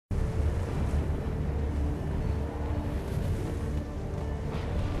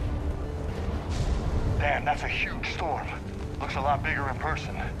Damn, that's a huge storm. Looks a lot bigger in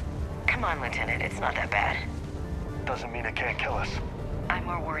person. Come on, Lieutenant, it's not that bad. Doesn't mean it can't kill us. I'm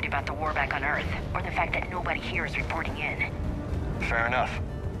more worried about the war back on Earth, or the fact that nobody here is reporting in. Fair enough.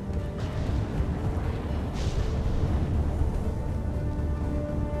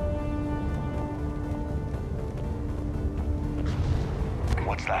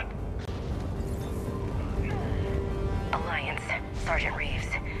 What's that? Alliance. Sergeant Reeves.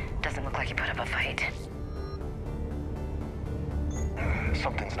 Doesn't look like he put up a fight.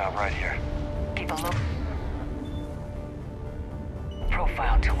 Something's not right here. Keep a look.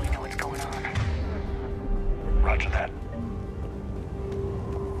 Profile till we know what's going on. Roger that.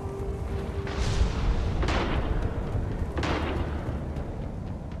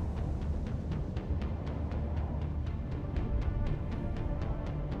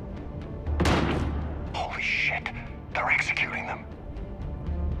 Holy shit. They're executing them.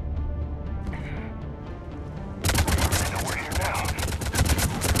 I know we're here now.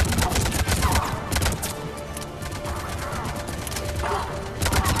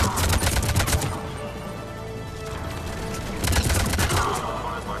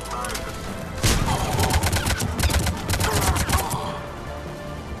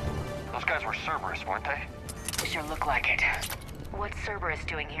 Those guys were Cerberus, weren't they? Sure look like it. What's Cerberus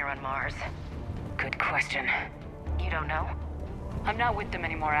doing here on Mars? Good question. You don't know? I'm not with them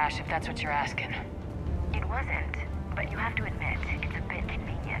anymore, Ash, if that's what you're asking. It wasn't, but you have to admit, it's a bit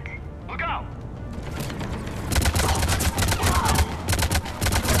convenient. Look out!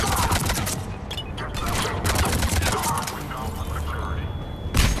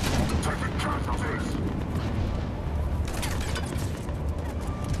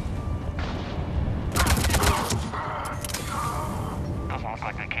 Doesn't look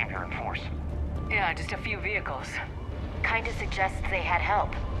like they came here in force. Yeah, just a few vehicles. Kinda suggests they had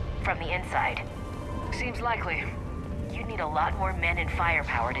help. From the inside. Seems likely. You'd need a lot more men and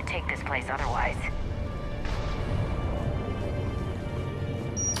firepower to take this place otherwise.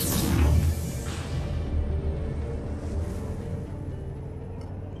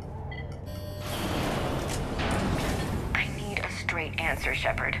 I need a straight answer,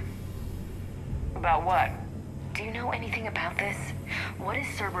 Shepard. About what? Do you know anything about this? What is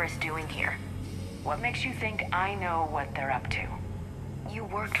Cerberus doing here? What makes you think I know what they're up to? You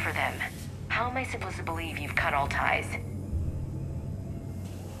worked for them. How am I supposed to believe you've cut all ties?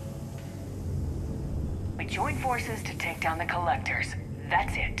 We joined forces to take down the Collectors.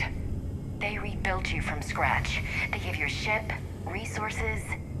 That's it. They rebuilt you from scratch. They gave your ship, resources.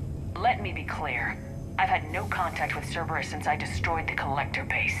 Let me be clear. I've had no contact with Cerberus since I destroyed the Collector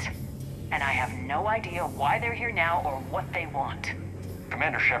base. And I have no idea why they're here now or what they want.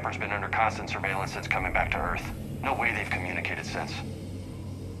 Commander Shepard's been under constant surveillance since coming back to Earth. No way they've communicated since.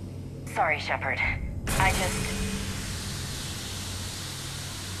 Sorry, Shepard.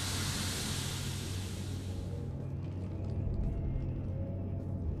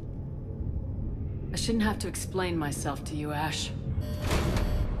 I shouldn't have to explain myself to you, Ash.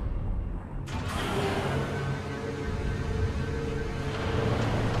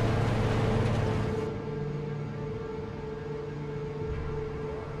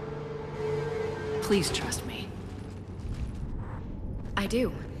 Please trust me. I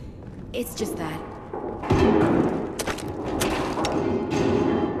do. It's just that...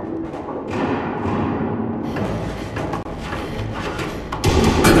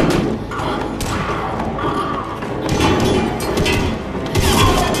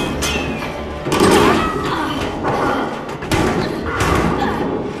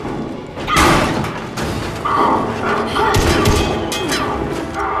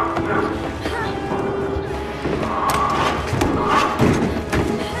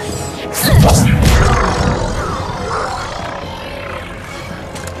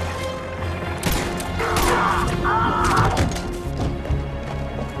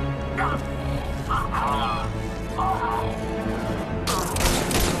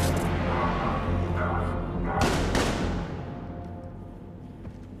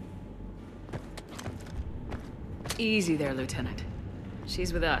 Easy there, Lieutenant.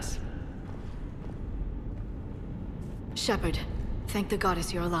 She's with us. Shepard, thank the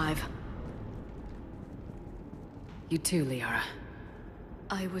goddess you're alive. You too, Liara.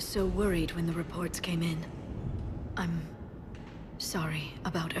 I was so worried when the reports came in. I'm sorry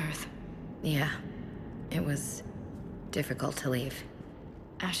about Earth. Yeah, it was difficult to leave.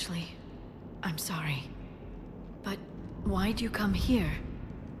 Ashley, I'm sorry. But why'd you come here?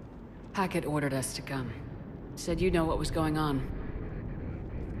 Hackett ordered us to come. Said you know what was going on.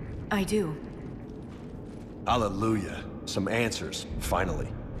 I do. Hallelujah. Some answers, finally.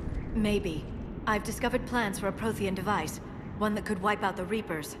 Maybe. I've discovered plans for a Prothean device. One that could wipe out the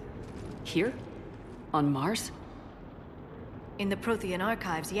Reapers. Here? On Mars? In the Prothean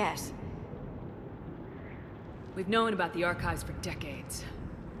archives, yes. We've known about the archives for decades.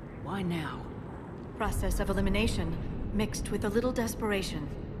 Why now? Process of elimination, mixed with a little desperation.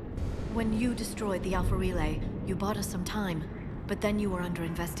 When you destroyed the Alpha Relay, you bought us some time. But then you were under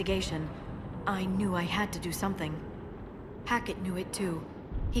investigation. I knew I had to do something. Hackett knew it too.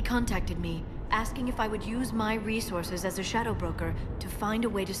 He contacted me, asking if I would use my resources as a shadow broker to find a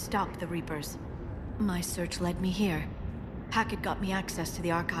way to stop the Reapers. My search led me here. Hackett got me access to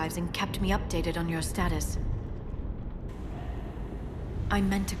the archives and kept me updated on your status. I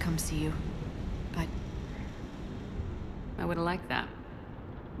meant to come see you, but... I would have liked that.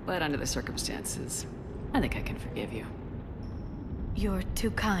 But under the circumstances, I think I can forgive you. You're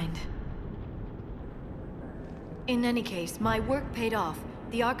too kind. In any case, my work paid off.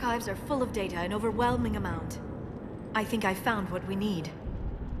 The archives are full of data, an overwhelming amount. I think I found what we need.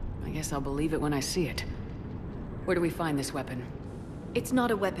 I guess I'll believe it when I see it. Where do we find this weapon? It's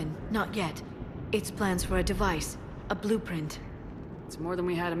not a weapon, not yet. It's plans for a device, a blueprint. It's more than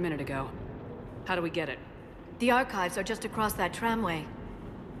we had a minute ago. How do we get it? The archives are just across that tramway.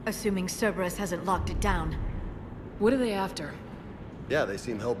 Assuming Cerberus hasn't locked it down. What are they after? Yeah, they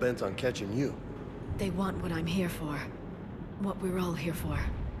seem hell-bent on catching you. They want what I'm here for. What we're all here for.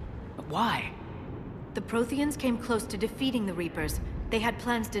 But why? The Protheans came close to defeating the Reapers. They had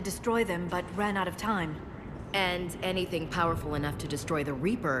plans to destroy them, but ran out of time. And anything powerful enough to destroy the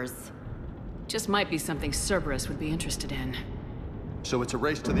Reapers. Just might be something Cerberus would be interested in. So it's a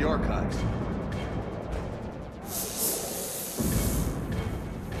race to the archives.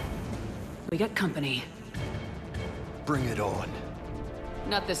 We got company. Bring it on.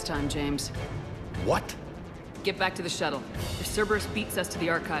 Not this time, James. What? Get back to the shuttle. If Cerberus beats us to the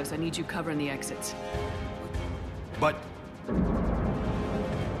archives, I need you covering the exits. But...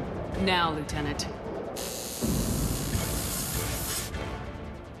 Now, Lieutenant.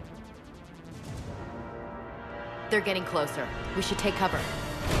 They're getting closer. We should take cover.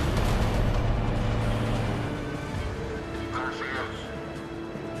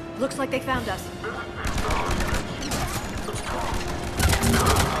 Looks like they found us.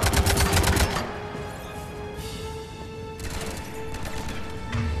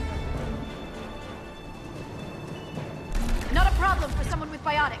 Not a problem for someone with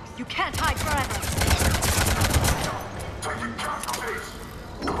biotics. You can't hide forever.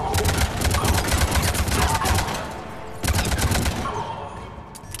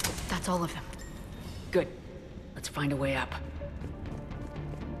 That's all of them. Good. Let's find a way up.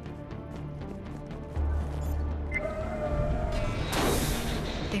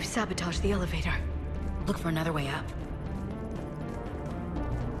 They've sabotaged the elevator. Look for another way up.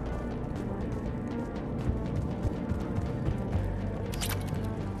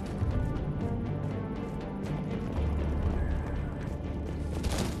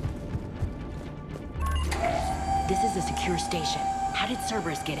 This is a secure station. How did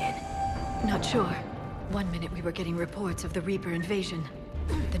Cerberus get in? Not sure. One minute we were getting reports of the Reaper invasion.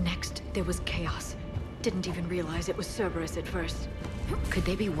 The next, there was chaos. Didn't even realize it was Cerberus at first. Could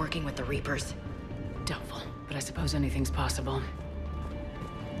they be working with the Reapers? Doubtful, but I suppose anything's possible.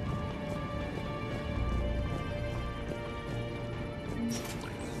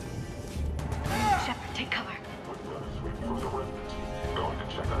 Shepard, take cover. Going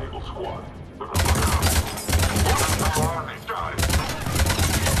to check on Eagle Squad.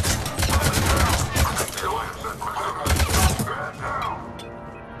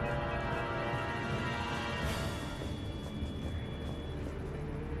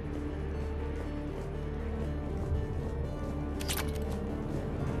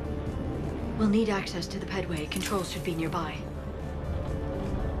 We'll need access to the pedway. Controls should be nearby.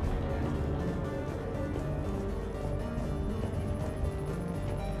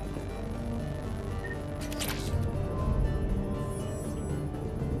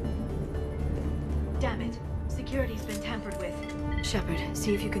 Damn it. Security's been tampered with. Shepard,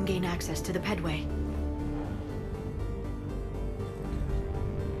 see if you can gain access to the pedway.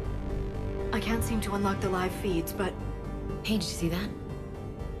 I can't seem to unlock the live feeds, but... Hey, did you see that?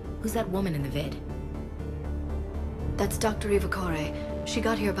 Who's that woman in the vid? That's Dr. Ivakore. She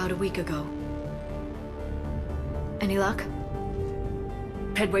got here about a week ago. Any luck?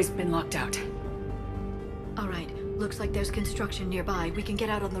 Pedway's been locked out. All right. Looks like there's construction nearby. We can get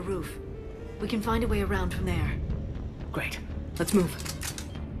out on the roof. We can find a way around from there. Great. Let's move.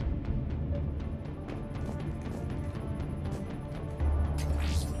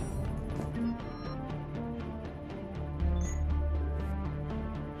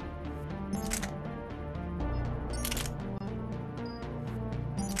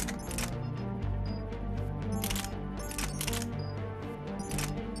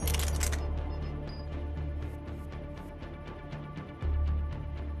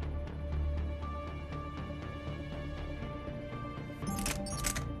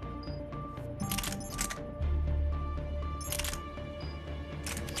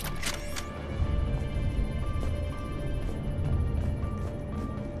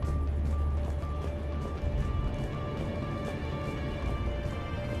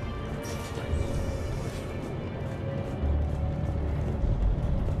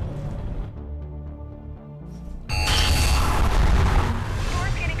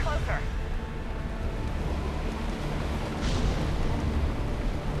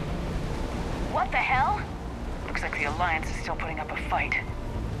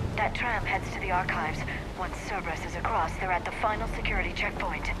 That tram heads to the archives. Once Cerberus is across, they're at the final security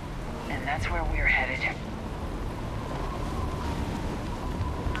checkpoint. And that's where we're headed.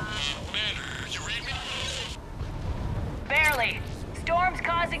 Commander, you read me? Barely. Storm's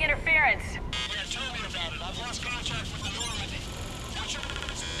causing interference. Yeah, tell me about it. I've lost contact with the Normandy. What's your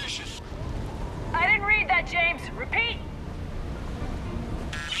position? I didn't read that, James. Repeat.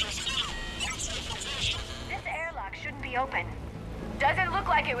 This airlock shouldn't be open. Doesn't look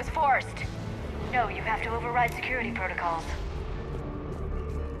like it was forced. No, you have to override security protocols.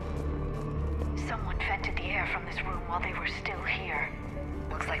 Someone vented the air from this room while they were still here.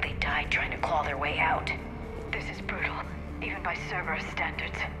 Looks like they died trying to claw their way out. This is brutal, even by Cerberus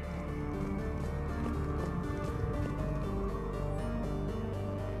standards.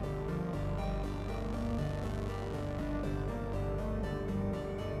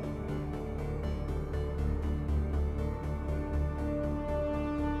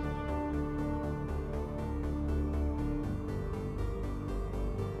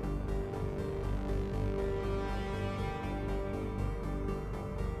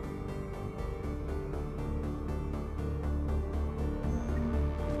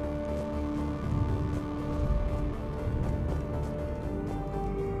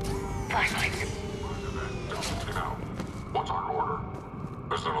 Now, what's our order?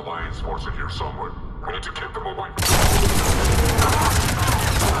 There's an Alliance force in here somewhere. We need to keep them away.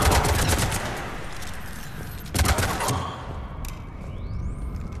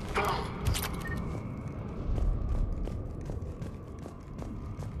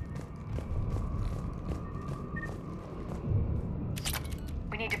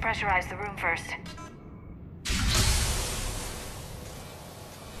 We need to pressurize the room first.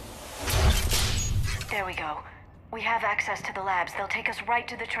 There we go. We have access to the labs. They'll take us right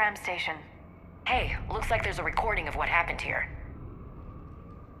to the tram station. Hey, looks like there's a recording of what happened here.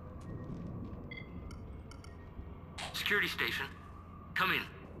 Security station. Come in.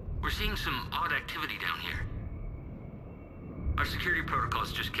 We're seeing some odd activity down here. Our security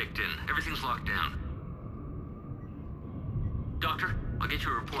protocols just kicked in. Everything's locked down. Doctor, I'll get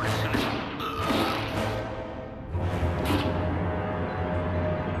you a report as soon as...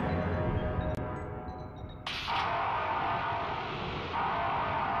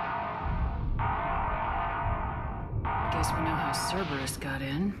 Guess we know how Cerberus got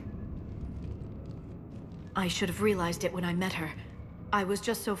in. I should have realized it when I met her. I was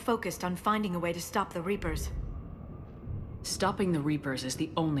just so focused on finding a way to stop the Reapers. Stopping the Reapers is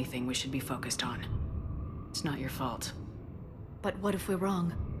the only thing we should be focused on. It's not your fault. But what if we're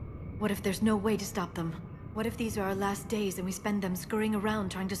wrong? What if there's no way to stop them? What if these are our last days and we spend them scurrying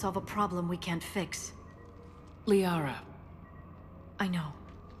around trying to solve a problem we can't fix? Liara. I know.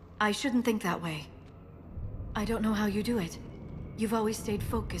 I shouldn't think that way. I don't know how you do it. You've always stayed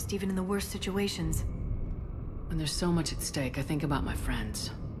focused even in the worst situations. When there's so much at stake, I think about my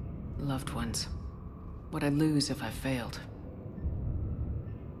friends, loved ones. What I'd lose if I failed.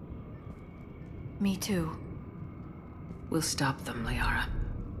 Me too. We'll stop them, Liara.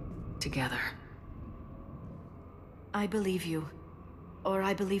 Together. I believe you. Or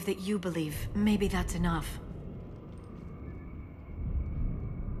I believe that you believe. Maybe that's enough.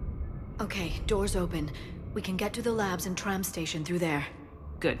 Okay, doors open. We can get to the labs and tram station through there.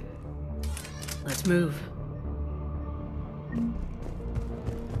 Good. Let's move.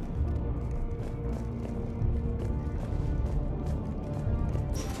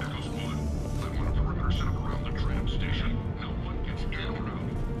 Echoes 1. I want a perimeter set up around the tram station. No one gets jammed around.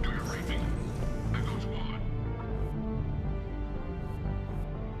 Do you read me? Echoes 1.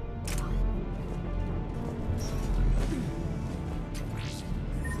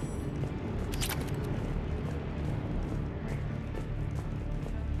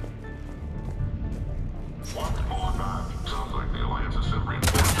 One more back. Sounds like the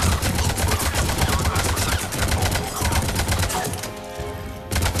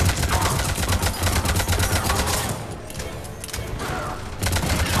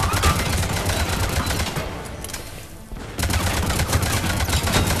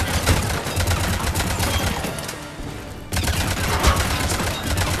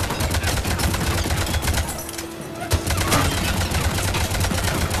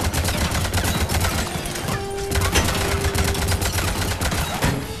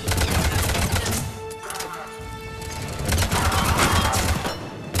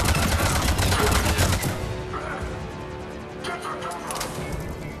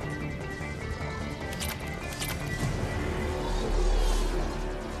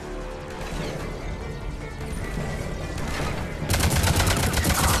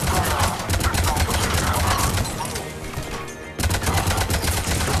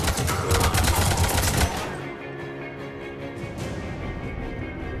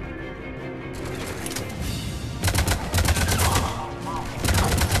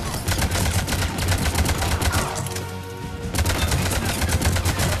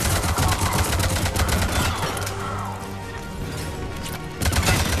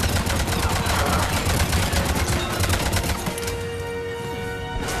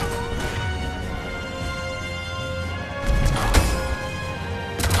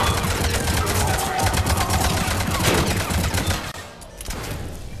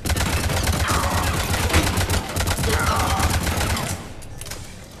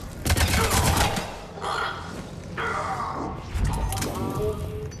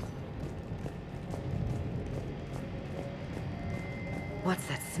What's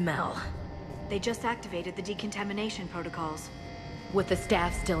that smell? They just activated the decontamination protocols. With the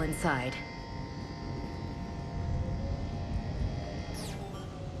staff still inside.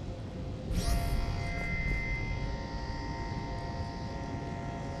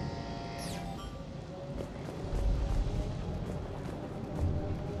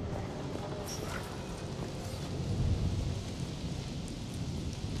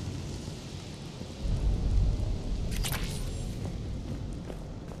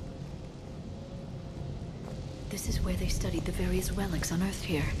 This is where they studied the various relics on Earth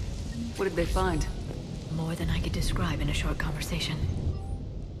here. What did they find? More than I could describe in a short conversation.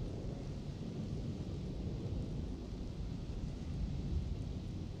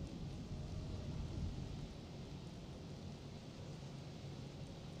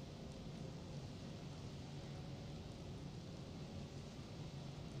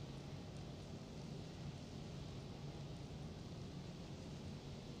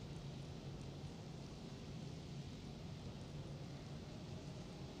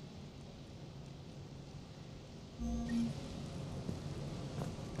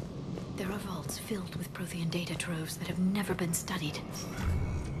 There are vaults filled with Prothean data troves that have never been studied.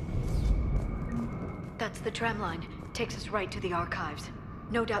 That's the tram line. Takes us right to the archives.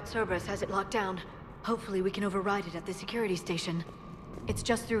 No doubt Cerberus has it locked down. Hopefully we can override it at the security station. It's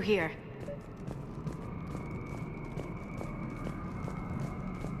just through here.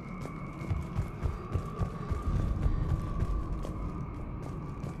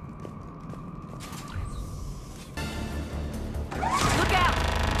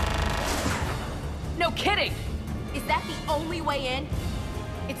 No kidding! Is that the only way in?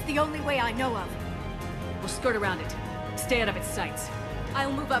 It's the only way I know of. We'll skirt around it. Stay out of its sights.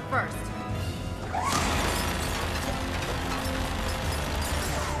 I'll move up first.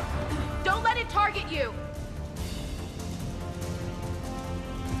 Don't let it target you!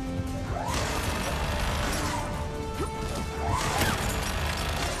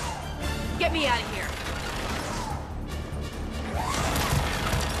 Get me out of here!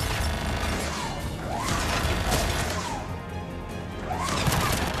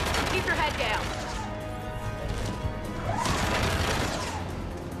 Keep your head down.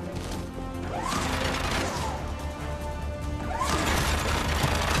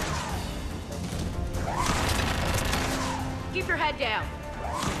 Keep your head down.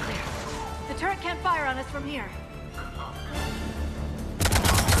 Clear. The turret can't fire on us from here.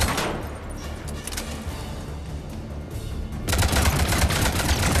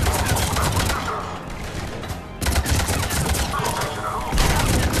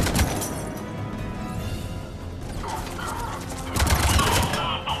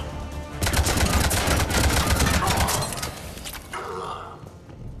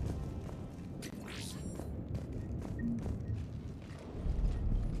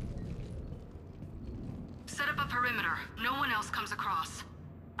 Set up a perimeter. No one else comes across.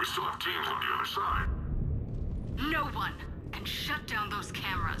 We still have teams on the other side. No one can shut down those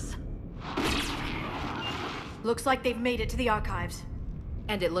cameras. Looks like they've made it to the archives.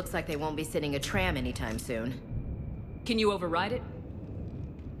 And it looks like they won't be sitting a tram anytime soon. Can you override it?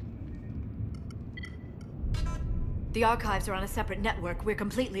 The archives are on a separate network. We're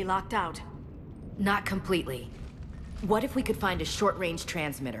completely locked out. Not completely. What if we could find a short-range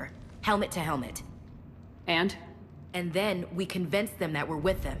transmitter? Helmet to helmet. And? And then we convince them that we're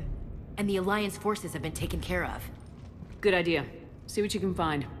with them. And the Alliance forces have been taken care of. Good idea. See what you can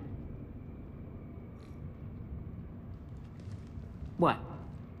find. What?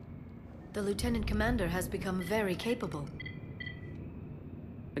 The Lieutenant Commander has become very capable.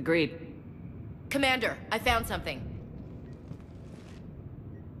 Agreed. Commander, I found something.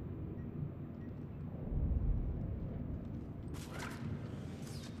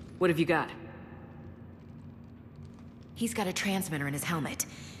 What have you got? He's got a transmitter in his helmet.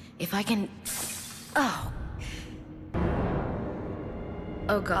 If I can... Oh.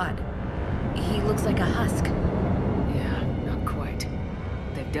 Oh God. He looks like a husk. Yeah, not quite.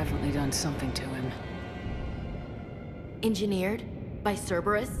 They've definitely done something to him. Engineered by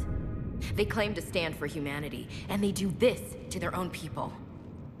Cerberus? They claim to stand for humanity, and they do this to their own people.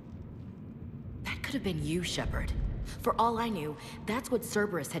 That could have been you, Shepard. For all I knew, that's what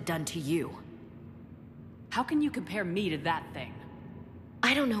Cerberus had done to you. How can you compare me to that thing?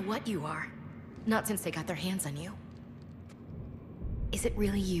 I don't know what you are. Not since they got their hands on you. Is it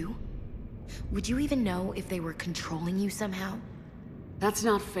really you? Would you even know if they were controlling you somehow? That's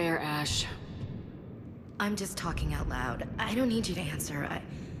not fair, Ash. I'm just talking out loud. I don't need you to answer.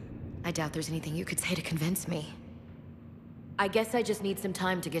 I doubt there's anything you could say to convince me. I guess I just need some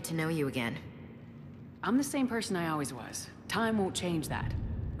time to get to know you again. I'm the same person I always was. Time won't change that.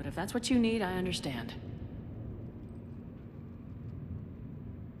 But if that's what you need, I understand.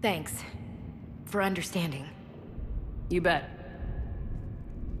 Thanks. For understanding. You bet.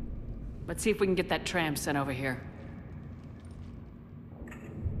 Let's see if we can get that tram sent over here.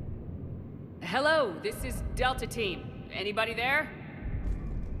 Hello, this is Delta Team. Anybody there?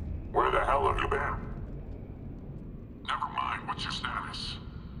 Where the hell have you been? Never mind, what's your status?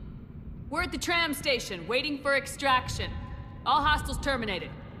 We're at the tram station, waiting for extraction. All hostiles terminated.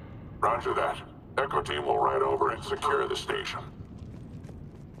 Roger that. Echo Team will ride over and secure the station.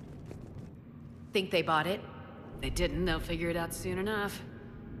 Think they bought it? They didn't, they'll figure it out soon enough.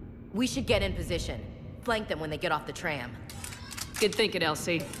 We should get in position. Flank them when they get off the tram. Good thinking,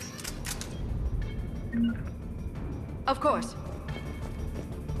 Elsie. Of course.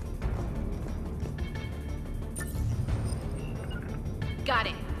 Got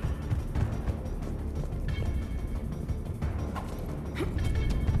it.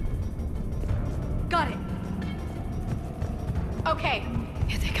 Got it. Okay.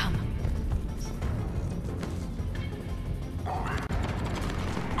 Here they come.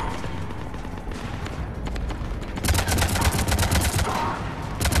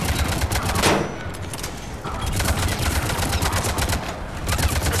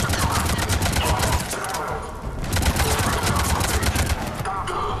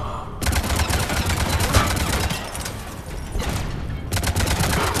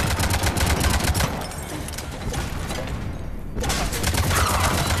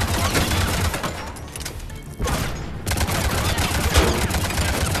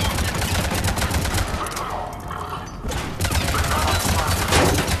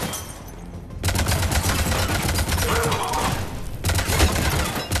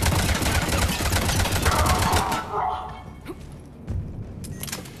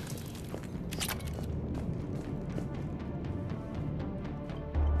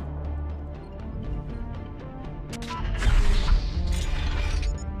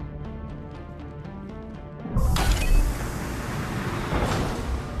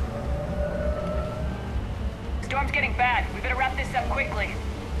 Storm's getting bad. We better wrap this up quickly.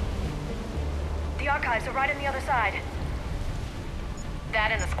 The archives are right on the other side.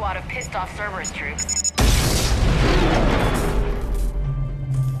 That and a squad of pissed-off Cerberus troops.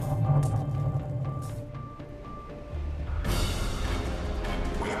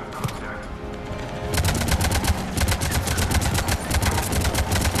 We have contact.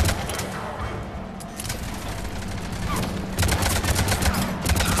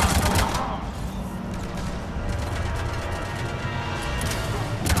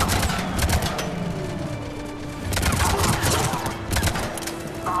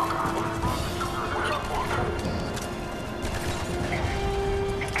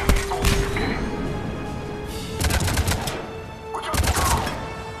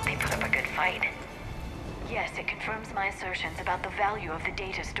 They put up a good fight. Yes, it confirms my assertions about the value of the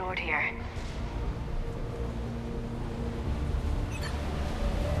data stored here.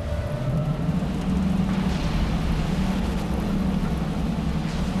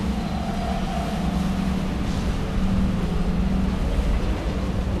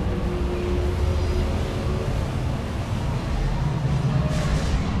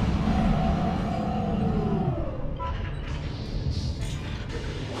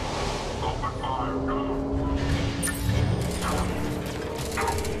 Open fire, go!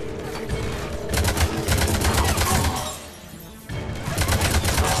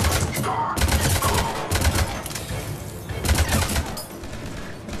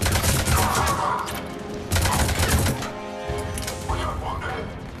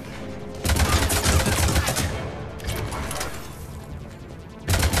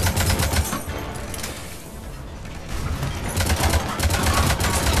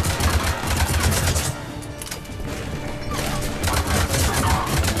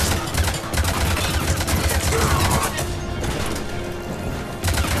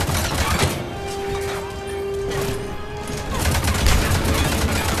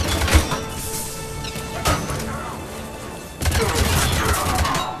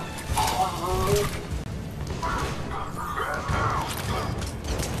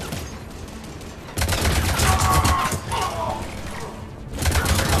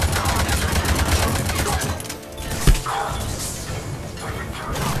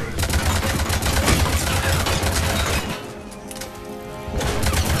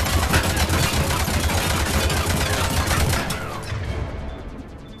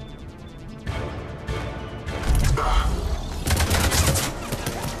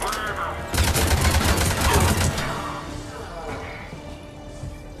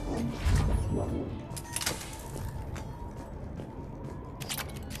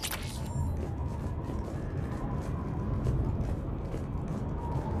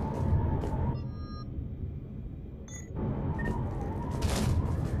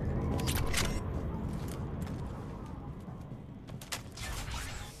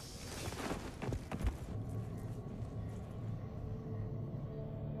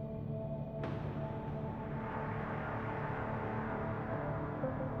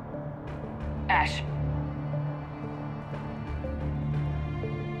 Ash.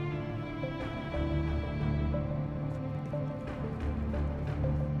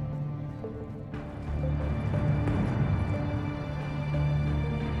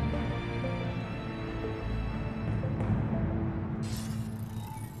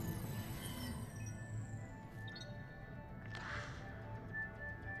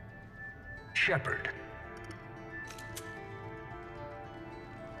 Shepard.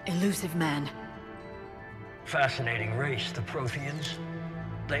 Elusive man. Fascinating race, the Protheans.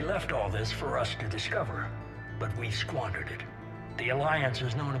 They left all this for us to discover, but we squandered it. The Alliance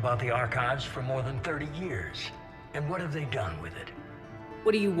has known about the archives for more than 30 years. And what have they done with it?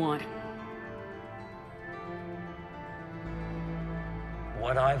 What do you want?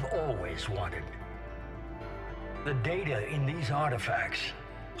 What I've always wanted. The data in these artifacts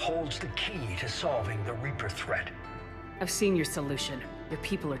holds the key to solving the Reaper threat. I've seen your solution. Your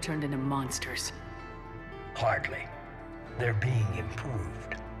people are turned into monsters. Hardly. They're being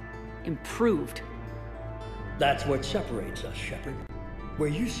improved. Improved? That's what separates us, Shepard. Where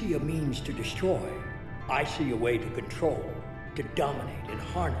you see a means to destroy, I see a way to control, to dominate and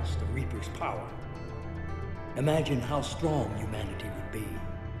harness the Reaper's power. Imagine how strong humanity would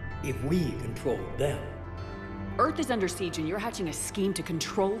be if we controlled them. Earth is under siege and you're hatching a scheme to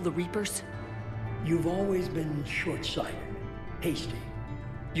control the Reapers? You've always been short-sighted, hasty.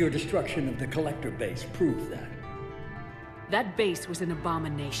 Your destruction of the Collector base proves that. That base was an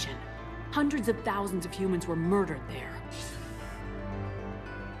abomination. Hundreds of thousands of humans were murdered there.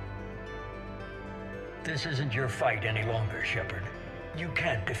 This isn't your fight any longer, Shepard. You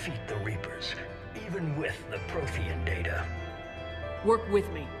can't defeat the Reapers, even with the Prothean data. Work with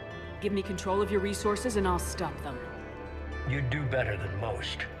me. Give me control of your resources and I'll stop them. You'd do better than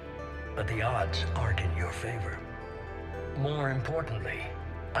most, but the odds aren't in your favor. More importantly,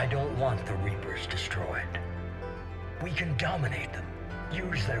 I don't want the Reapers destroyed. We can dominate them,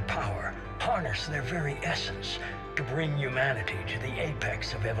 use their power, harness their very essence to bring humanity to the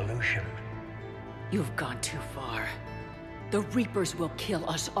apex of evolution. You've gone too far. The Reapers will kill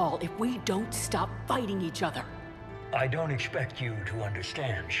us all if we don't stop fighting each other. I don't expect you to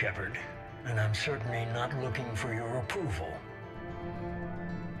understand, Shepard, and I'm certainly not looking for your approval.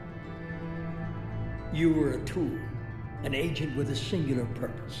 You were a tool, an agent with a singular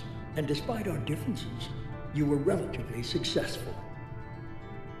purpose, and despite our differences, you were relatively successful.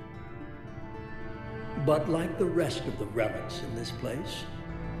 But like the rest of the relics in this place,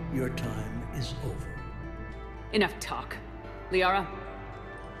 your time is over. Enough talk. Liara?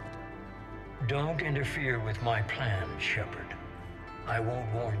 Don't interfere with my plan, Shepard. I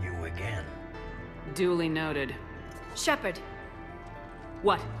won't warn you again. Duly noted. Shepard,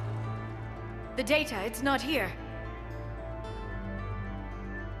 What? the data, it's not here.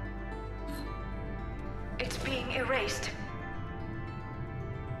 It's being erased.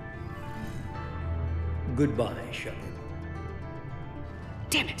 Goodbye, Shepard.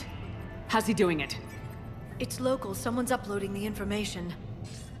 Damn it! How's he doing it? It's local. Someone's uploading the information.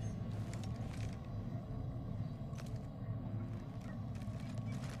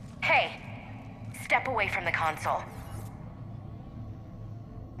 Hey, step away from the console.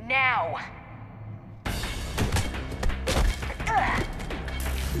 Now! Ugh.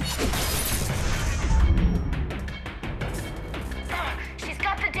 She's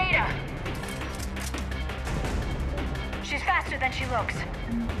got the data! She's faster than she looks.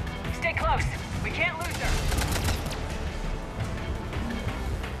 Stay close. We can't lose her.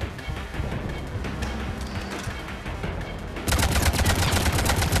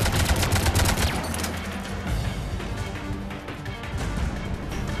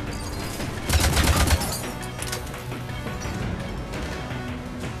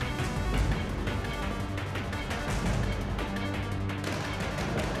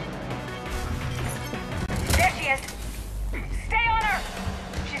 There she is. Stay on her!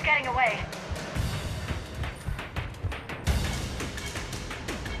 She's getting away.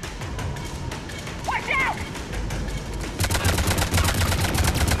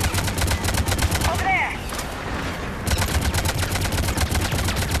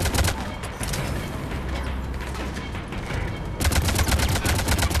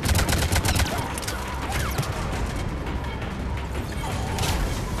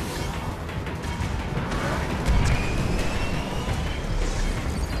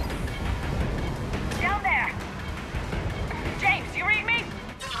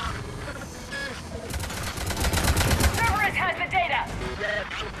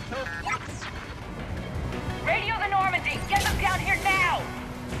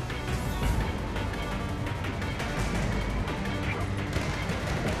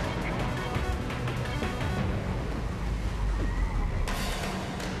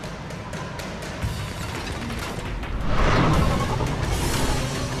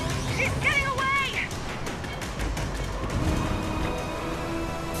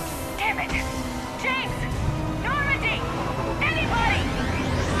 Damn it! James! Normandy! Anybody!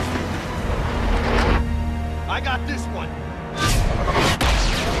 I got this one.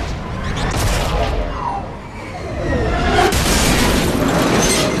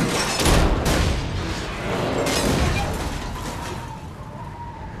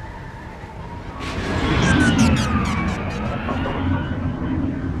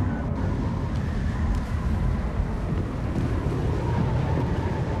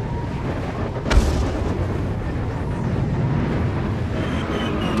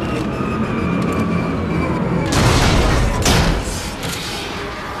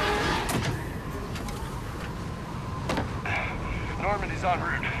 Normandy's en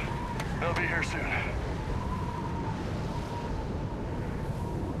route. They'll be here soon.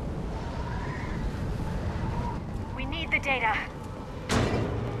 We need the data.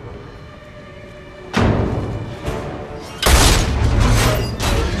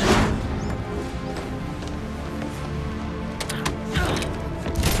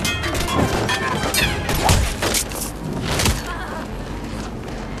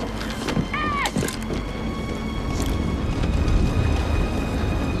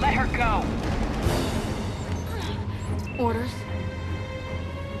 Let her go. Orders?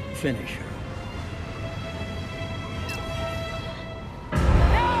 Finish her.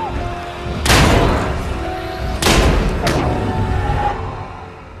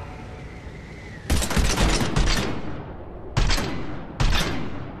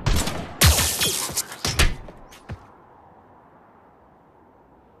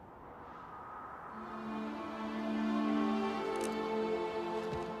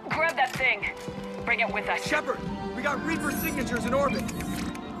 Grab that thing. Bring it with us. Shepard, we got Reaper signatures in orbit.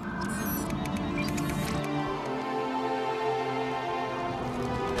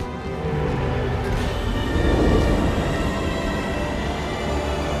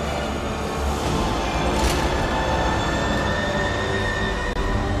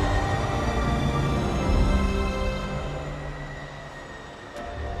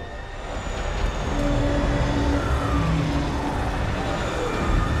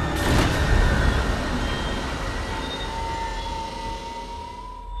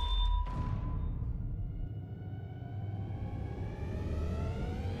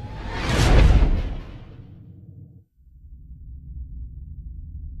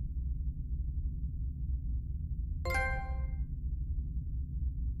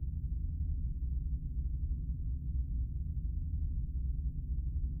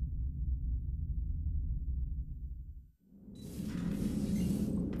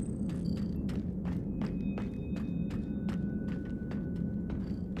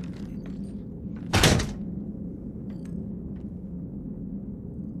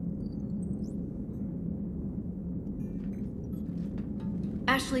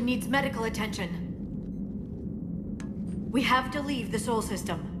 Ashley needs medical attention. We have to leave the Sol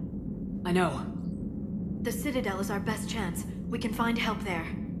system. I know. The Citadel is our best chance. We can find help there.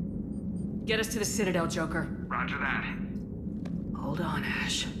 Get us to the Citadel, Joker. Roger that. Hold on,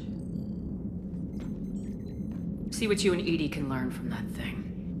 Ash. See what you and Edie can learn from that thing.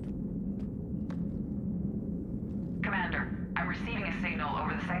 Commander, I'm receiving a signal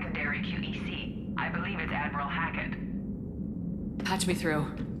over the secondary QEC. I believe it's Admiral Hackett. Patch me through.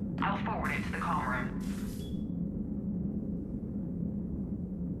 I'll forward it to the comm room.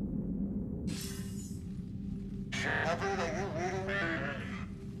 Shepard, are you reading me?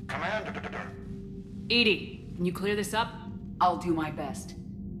 Commander. Edie, can you clear this up? I'll do my best.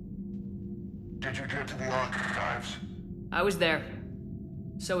 Did you get to the archives? I was there.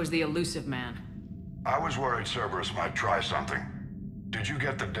 So was the elusive man. I was worried Cerberus might try something. Did you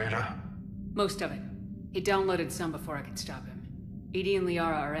get the data? Most of it. He downloaded some before I could stop him. Edie and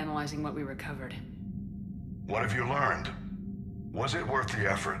Liara are analyzing what we recovered. What have you learned? Was it worth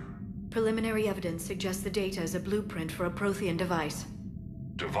the effort? Preliminary evidence suggests the data is a blueprint for a Prothean device.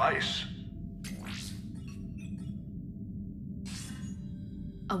 Device?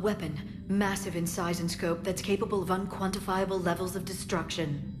 A weapon, massive in size and scope, that's capable of unquantifiable levels of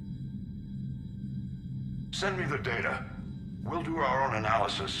destruction. Send me the data. We'll do our own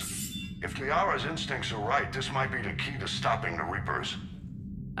analysis. If Liara's instincts are right, this might be the key to stopping the Reapers.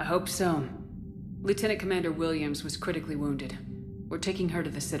 I hope so. Lieutenant Commander Williams was critically wounded. We're taking her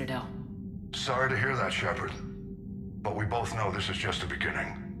to the Citadel. Sorry to hear that, Shepard. But we both know this is just the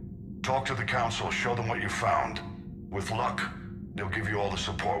beginning. Talk to the Council, show them what you found. With luck, they'll give you all the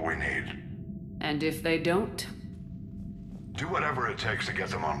support we need. And if they don't? Do whatever it takes to get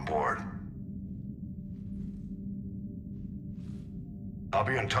them on board. I'll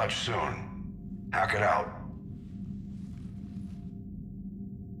be in touch soon. Hack it out.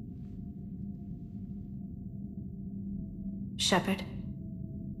 Shepard?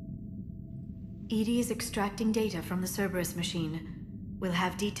 EDI is extracting data from the Cerberus machine. We'll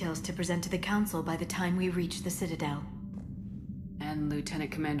have details to present to the Council by the time we reach the Citadel. And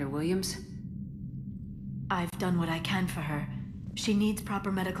Lieutenant Commander Williams? I've done what I can for her. She needs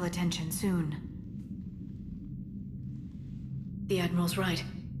proper medical attention soon. The Admiral's right.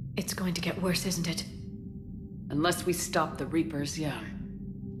 It's going to get worse, isn't it? Unless we stop the Reapers, yeah.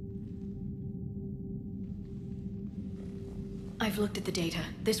 I've looked at the data.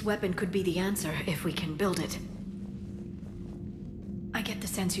 This weapon could be the answer if we can build it. I get the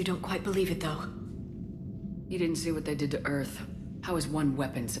sense you don't quite believe it, though. You didn't see what they did to Earth. How is one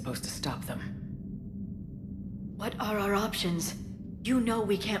weapon supposed to stop them? What are our options? You know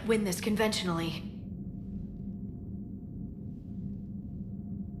we can't win this conventionally.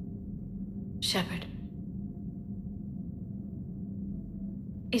 Shepard.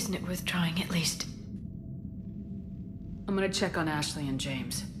 Isn't it worth trying at least? I'm gonna check on Ashley and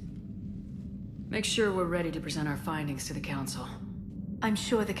James. Make sure we're ready to present our findings to the Council. I'm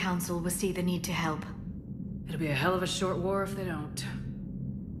sure the Council will see the need to help. It'll be a hell of a short war if they don't.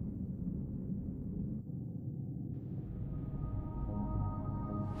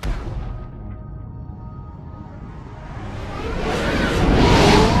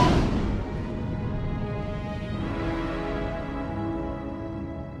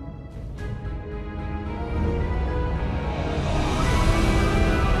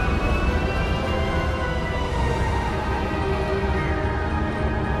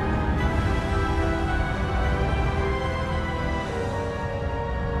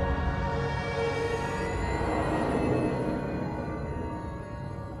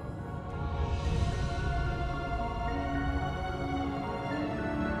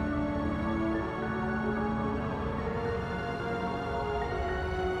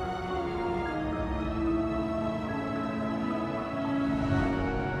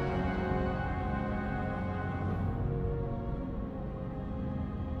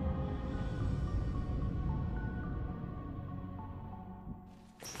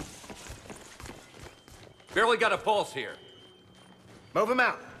 Barely got a pulse here. Move him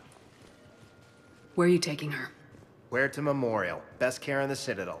out. Where are you taking her? Where to Memorial. Best care in the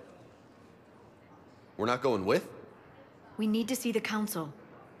Citadel. We're not going with? We need to see the Council.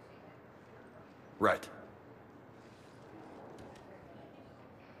 Right.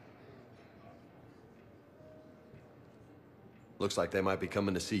 Looks like they might be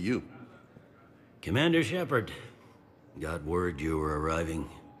coming to see you. Commander Shepard. Got word you were arriving.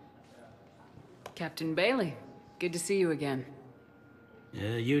 Captain Bailey, good to see you again.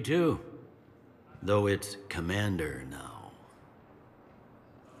 Yeah, you too. Though it's Commander now.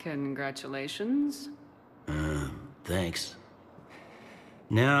 Congratulations. Thanks.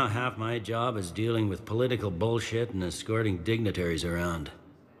 Now half my job is dealing with political bullshit and escorting dignitaries around.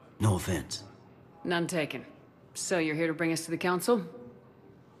 No offense. None taken. So you're here to bring us to the Council?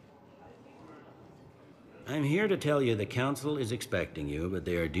 I'm here to tell you the Council is expecting you, but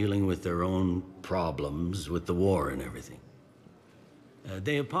they are dealing with their own problems with the war and everything.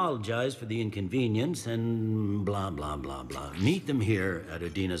 They apologize for the inconvenience and blah, blah, blah, blah. Meet them here at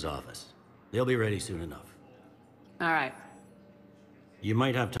Adina's office. They'll be ready soon enough. All right. You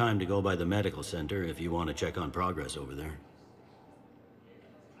might have time to go by the medical center if you want to check on progress over there.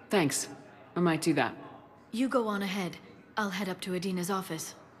 Thanks. I might do that. You go on ahead. I'll head up to Adina's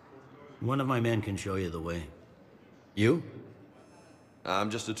office. One of my men can show you the way. You? I'm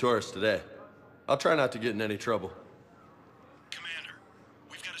just a tourist today. I'll try not to get in any trouble. Commander,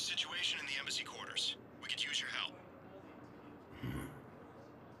 we've got a situation in the embassy quarters. We could use your help.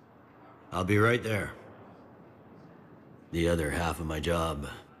 I'll be right there. The other half of my job.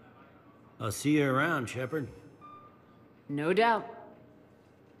 I'll see you around, Shepard. No doubt.